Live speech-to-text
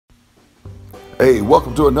Hey,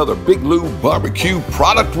 welcome to another Big Lou Barbecue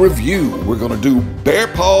product review. We're going to do Bear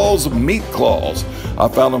Paws meat claws. I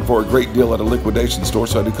found them for a great deal at a liquidation store,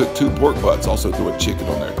 so I had to cook 2 pork butts. Also threw a chicken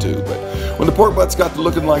on there too. But when the pork butts got to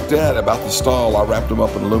looking like that, about the stall, I wrapped them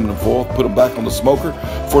up in aluminum foil, put them back on the smoker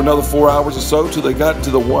for another 4 hours or so till they got into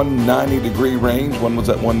the 190 degree range. One was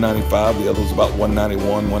at 195, the other was about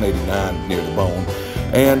 191, 189 near the bone.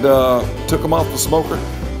 And took them off the smoker.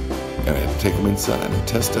 And I had to take them inside and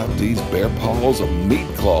test out these Bear Paws meat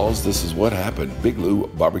claws. This is what happened. Big Lou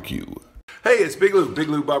Barbecue. Hey, it's Big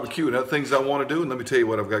Lou Barbecue, and other things I want to do. And let me tell you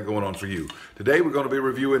what I've got going on for you. Today we're going to be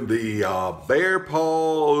reviewing the Bear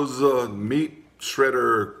Paws meat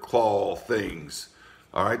shredder claw things.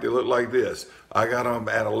 All right, they look like this. I got them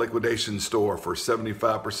at a liquidation store for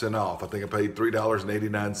 75% off. I think I paid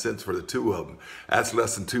 $3.89 for the 2 of them. That's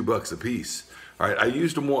less than $2 a piece. All right, I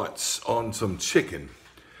used them once on some chicken.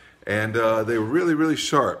 And they were really, really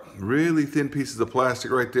sharp, really thin pieces of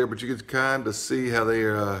plastic right there, but you can kind of see how they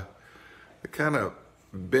kind of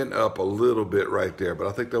bent up a little bit right there, but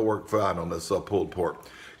I think they'll work fine on this pulled pork.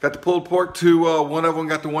 Got the pulled pork to, one of them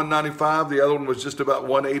got to 195, the other one was just about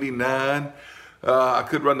 189. I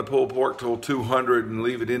could run the pulled pork till 200 and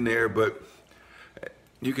leave it in there, but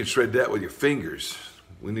you can shred that with your fingers.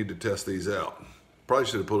 We need to test these out. Probably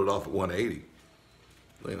should have pulled it off at 180.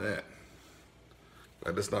 Look at that.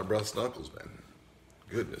 That's not brass knuckles, man.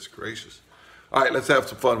 Goodness gracious. All right, let's have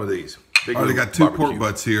some fun with these. Big Already got 2 pork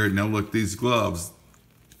butts here. Now look, these gloves,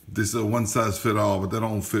 this is a one size fit all, but they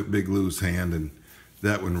don't fit Big Lou's hand, and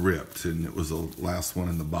that one ripped, and it was the last one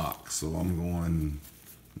in the box. So I'm going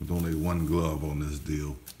with only 1 glove on this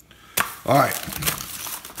deal. All right,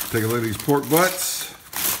 take a look at these pork butts.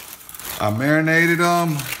 I marinated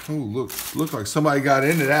them. Oh, look like somebody got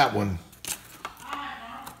into that one.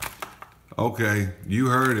 Okay, you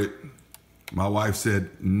heard it. My wife said,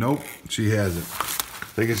 nope, she hasn't.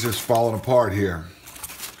 I think it's just falling apart here.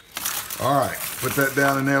 All right, put that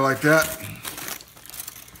down in there like that.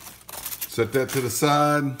 Set that to the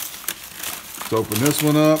side. Let's open this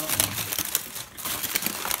one up.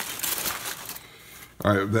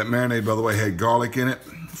 All right, that marinade, by the way, had garlic in it,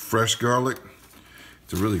 fresh garlic.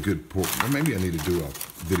 It's a really good pork. Maybe I need to do a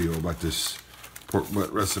video about this pork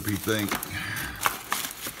butt recipe thing.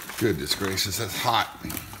 Goodness gracious, that's hot.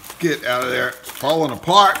 Get out of there, it's falling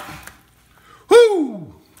apart.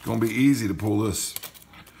 Whoo! It's gonna be easy to pull this.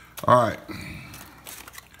 All right,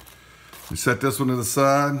 we set this one to the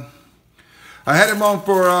side. I had them on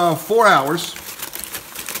for 4 hours.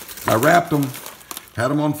 I wrapped them, had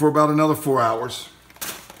them on for about another 4 hours.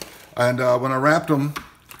 And when I wrapped them,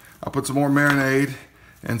 I put some more marinade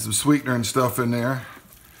and some sweetener and stuff in there.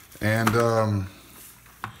 And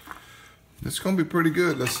it's gonna be pretty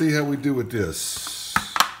good. Let's see how we do with this.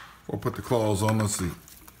 We'll put the claws on, let's see.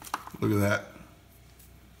 Look at that.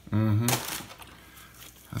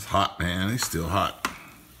 That's hot, man, it's still hot.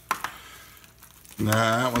 Nah,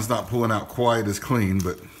 that one's not pulling out quite as clean,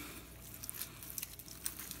 but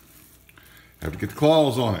have to get the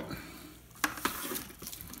claws on it.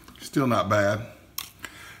 Still not bad.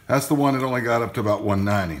 That's the one that only got up to about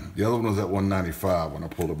 190. The other one was at 195 when I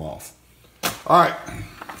pulled them off. All right.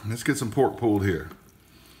 Let's get some pork pulled here.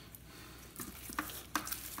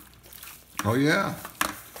 Oh yeah,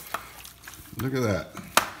 look at that.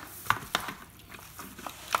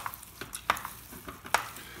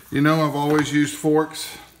 You know, I've always used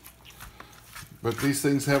forks, but these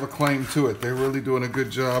things have a claim to it. They're really doing a good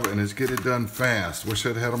job, and it's getting it done fast. Wish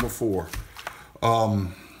I'd had them before.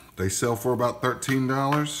 They sell for about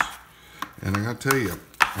 $13, and I gotta tell you,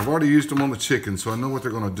 I've already used them on the chicken, so I know what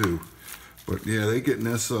they're gonna do. But yeah, they're getting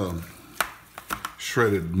this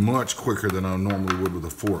shredded much quicker than I normally would with a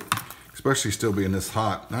fork, especially still being this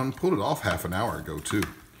hot. Now, I pulled it off half an hour ago too.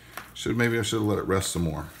 Maybe I should have let it rest some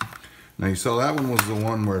more. Now you saw that one was the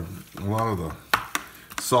one where a lot of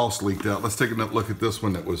the sauce leaked out. Let's take a look at this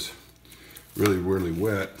one that was really, really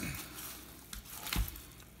wet.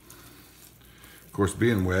 Of course,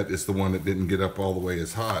 being wet, it's the one that didn't get up all the way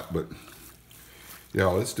as hot, but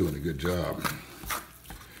yeah, it's doing a good job.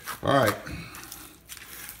 All right,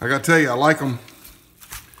 I gotta tell you, I like them.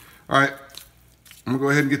 All right, I'm gonna go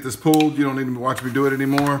ahead and get this pulled. You don't need to watch me do it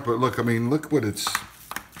anymore, but look, I mean, look what it's,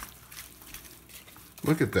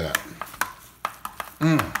 look at that.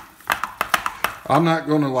 I'm not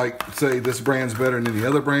gonna like say this brand's better than any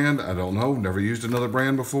other brand. I don't know, never used another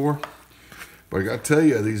brand before. But I gotta tell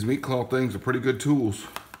you, these meat claw things are pretty good tools.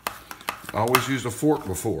 I always used a fork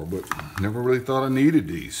before, but never really thought I needed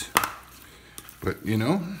these. But you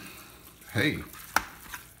know, hey,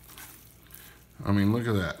 I mean, look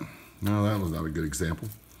at that. No, that was not a good example.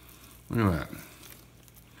 Look at that.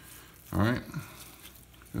 All right.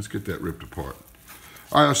 Let's get that ripped apart.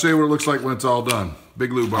 All right, I'll show you what it looks like when it's all done.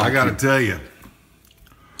 Big Lou Barbecue. I gotta tell you,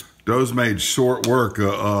 those made short work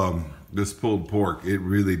of this pulled pork. It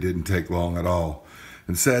really didn't take long at all.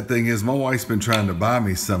 And the sad thing is, my wife's been trying to buy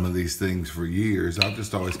me some of these things for years. I've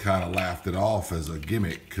just always kind of laughed it off as a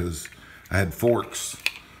gimmick because I had forks.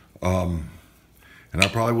 And I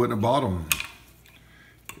probably wouldn't have bought them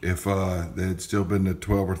if they had still been at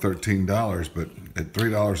 $12 or $13, but at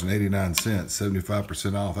 $3.89,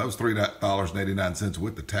 75% off, that was $3.89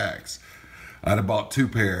 with the tax. I'd have bought 2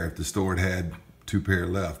 pair if the store had 2 pair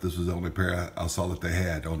left. This was the only pair I saw that they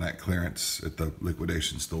had on that clearance at the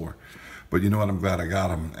liquidation store. But you know what, I'm glad I got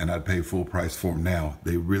them, and I'd pay full price for them now.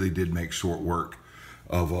 They really did make short work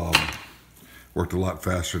of, worked a lot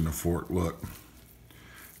faster than the fork. Look,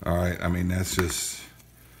 all right, I mean, that's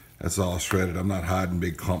all shredded. I'm not hiding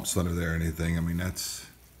big clumps under there or anything. I mean, that's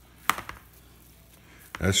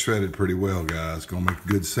shredded pretty well, guys. Gonna make a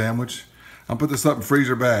good sandwich. I'll put this up in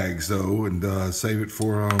freezer bags though, and save it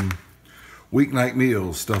for weeknight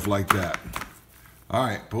meals, stuff like that. All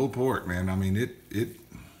right, pulled pork, man. I mean, it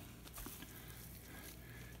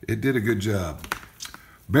did a good job.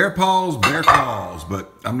 Bear Paws,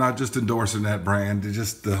 but I'm not just endorsing that brand. It's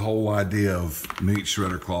just the whole idea of meat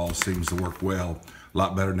shredder claws seems to work well. A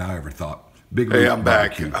lot better than I ever thought. Big Hey, I'm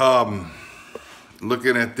back.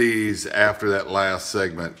 Looking at these after that last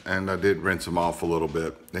segment, and I did rinse them off a little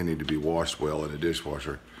bit. They need to be washed well in a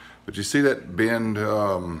dishwasher. But you see that bend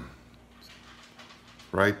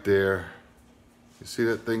right there? You see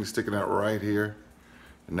that thing sticking out right here?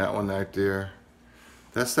 And that one right there?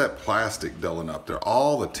 That's that plastic dulling up there.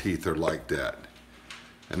 All the teeth are like that.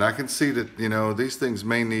 And I can see that, you know, these things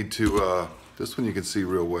may need to, this one you can see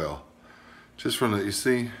real well. Just from the, you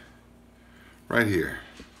see, right here.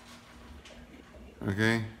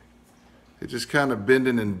 Okay? It's just kind of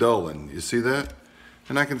bending and dulling. You see that?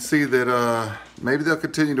 And I can see that maybe they'll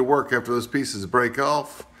continue to work after those pieces break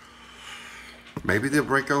off. Maybe they'll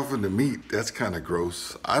break off into meat. That's kind of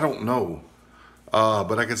gross. I don't know.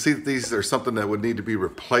 But I can see that these are something that would need to be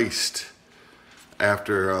replaced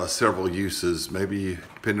after several uses. Maybe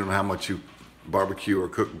depending on how much you barbecue or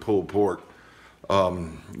cook and pulled pork.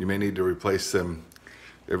 You may need to replace them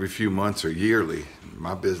every few months or yearly.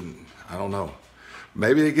 My business, I don't know.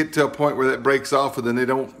 Maybe they get to a point where that breaks off and then they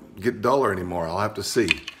don't get duller anymore. I'll have to see.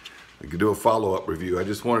 I could do a follow-up review. I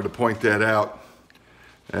just wanted to point that out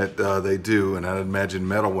that they do, and I imagine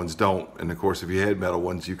metal ones don't. And of course, if you had metal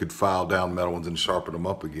ones, you could file down metal ones and sharpen them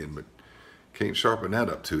up again, but can't sharpen that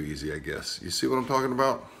up too easy, I guess. You see what I'm talking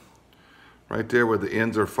about? Right there where the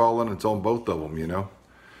ends are falling, it's on both of them, you know?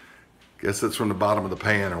 Guess that's from the bottom of the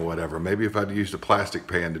pan or whatever. Maybe if I'd used a plastic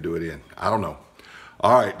pan to do it in. I don't know.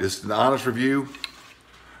 All right, this is an honest review.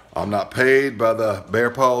 I'm not paid by the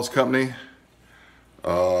Bear Paws company.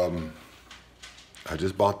 I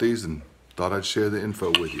just bought these and thought I'd share the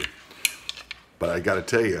info with you. But I gotta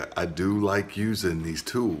tell you, I do like using these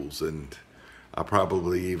tools, and I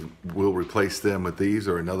probably will replace them with these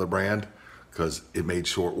or another brand because it made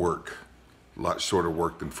short work. A lot shorter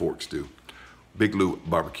work than forks do. Big Lou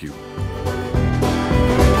Barbecue.